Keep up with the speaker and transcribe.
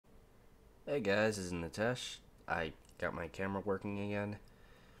Hey guys, this is Nitesh. I got my camera working again.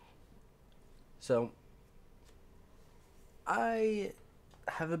 So, I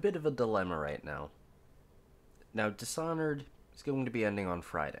have a bit of a dilemma right now. Now, Dishonored is going to be ending on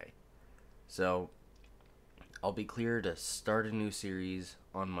Friday. So, I'll be clear to start a new series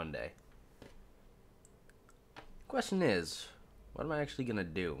on Monday. Question is, what am I actually going to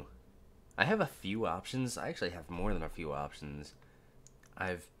do? I have a few options. I actually have more than a few options.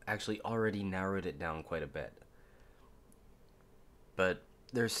 I've actually already narrowed it down quite a bit. But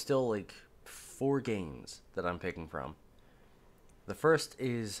there's still like 4 games that I'm picking from. The first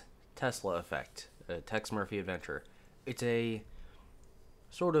is Tesla Effect, a Tex Murphy adventure. It's a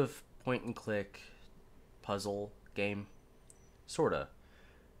sort of point and click puzzle game. Sorta.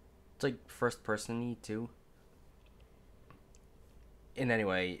 It's like first person y too. In any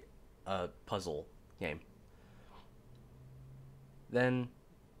way, a puzzle game. Then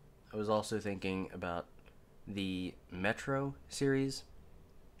I was also thinking about the Metro series,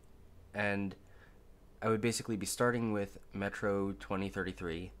 and I would basically be starting with Metro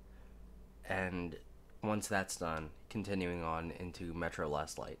 2033, and once that's done, continuing on into Metro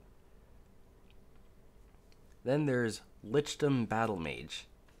Last Light. Then there's Lichdom Battle Mage,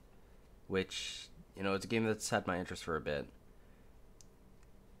 which, it's a game that's had my interest for a bit.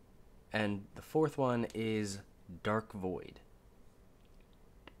 And the fourth one is Dark Void.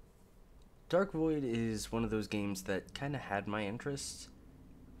 Dark Void is one of those games that kind of had my interest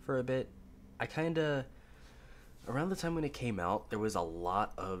for a bit. Around the time when it came out, there was a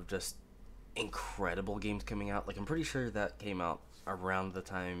lot of just incredible games coming out. Like, I'm pretty sure that came out around the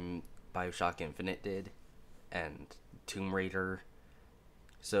time Bioshock Infinite did, and Tomb Raider.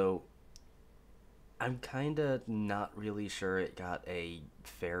 So, I'm kind of not really sure it got a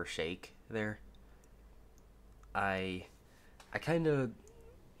fair shake there. I kind of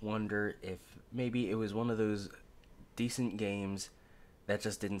wonder if maybe it was one of those decent games that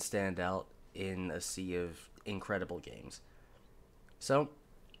just didn't stand out in a sea of incredible games. So,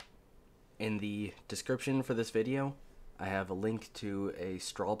 in the description for this video, I have a link to a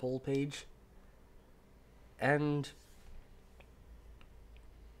Strawpoll page, and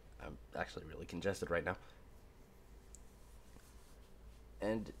I'm actually really congested right now.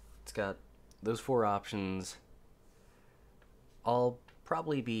 And it's got those 4 options. I'll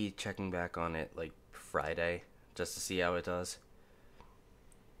probably be checking back on it like Friday just to see how it does.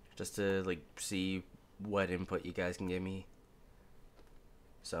 Just to like see what input you guys can give me.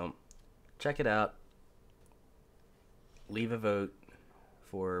 So, check it out. Leave a vote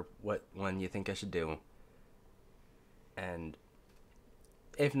for what one you think I should do. And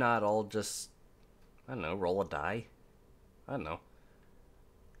if not, I'll just, I don't know, roll a die. I don't know.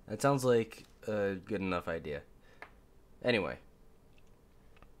 That sounds like a good enough idea. Anyway,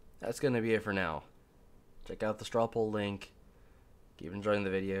 that's going to be it for now. Check out the Strawpoll link, keep enjoying the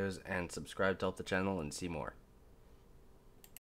videos, and subscribe to help the channel and see more.